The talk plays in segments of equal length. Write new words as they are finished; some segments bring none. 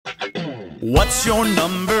What's your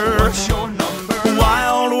number? What's your number?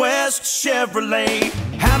 Wild West Chevrolet.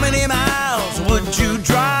 How many miles would you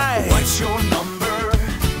drive? What's your number?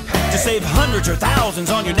 To save hundreds or thousands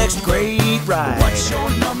on your next great ride. What's your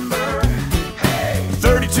number?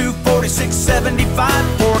 32, 46,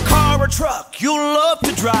 75 for a car or truck you'll love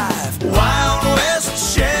to drive. Wild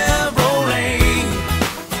West Chevrolet.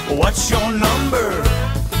 What's your number?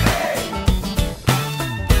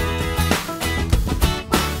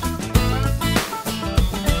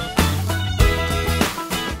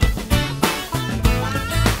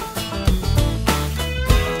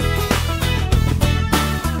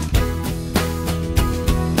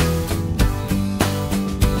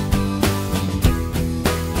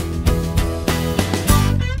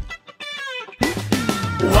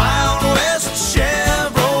 Wild West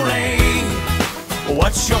Chevrolet.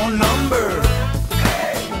 What's your number?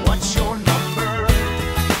 What's your number?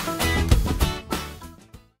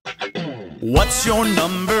 What's your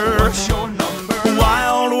number? What's your number?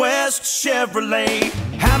 Wild West Chevrolet.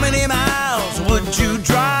 How many miles would you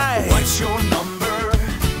drive? What's your number?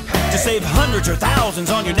 To save hundreds or thousands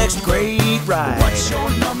on your next great ride. What's your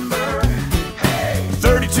number?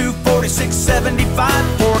 32, 46,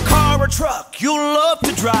 75 for a car or truck you'll love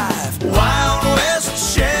to drive. Wild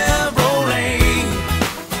West Chevrolet.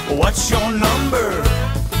 What's your number?